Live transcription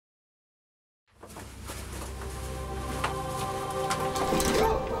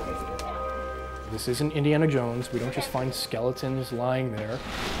This isn't Indiana Jones. We don't just find skeletons lying there.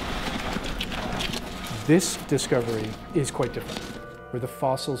 This discovery is quite different, where the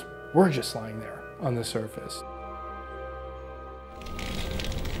fossils were just lying there on the surface.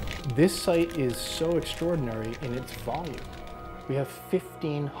 This site is so extraordinary in its volume. We have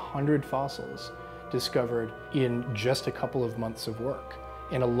 1,500 fossils discovered in just a couple of months of work,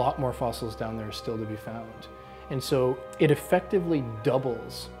 and a lot more fossils down there still to be found. And so it effectively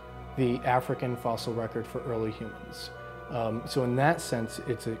doubles the African fossil record for early humans. So in that sense,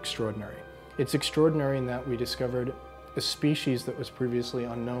 it's extraordinary. It's extraordinary in that we discovered a species that was previously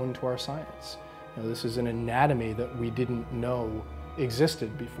unknown to our science. You know, this is an anatomy that we didn't know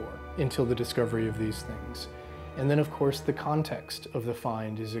existed before until the discovery of these things. And then, of course, the context of the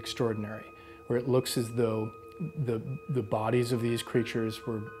find is extraordinary, where it looks as though the bodies of these creatures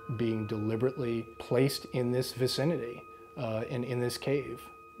were being deliberately placed in this vicinity, and in this cave,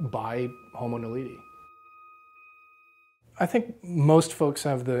 by Homo naledi. I think most folks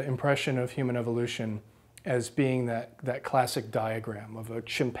have the impression of human evolution as being that classic diagram of a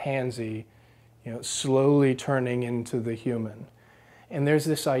chimpanzee, you know, slowly turning into the human. And there's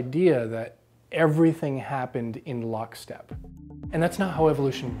this idea that everything happened in lockstep. And that's not how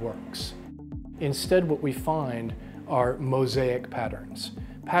evolution works. Instead, what we find are mosaic patterns.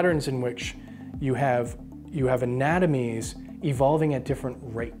 Patterns in which you have anatomies evolving at different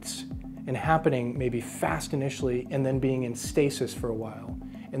rates and happening maybe fast initially and then being in stasis for a while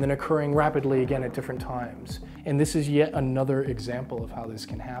and then occurring rapidly again at different times. And this is yet another example of how this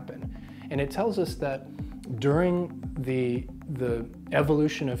can happen. And it tells us that during the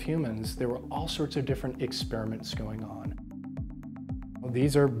evolution of humans, there were all sorts of different experiments going on.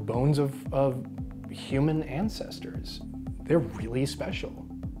 These are bones of human ancestors. They're really special.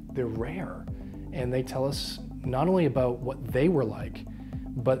 They're rare. And they tell us not only about what they were like,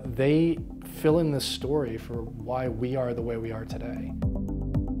 but they fill in the story for why we are the way we are today.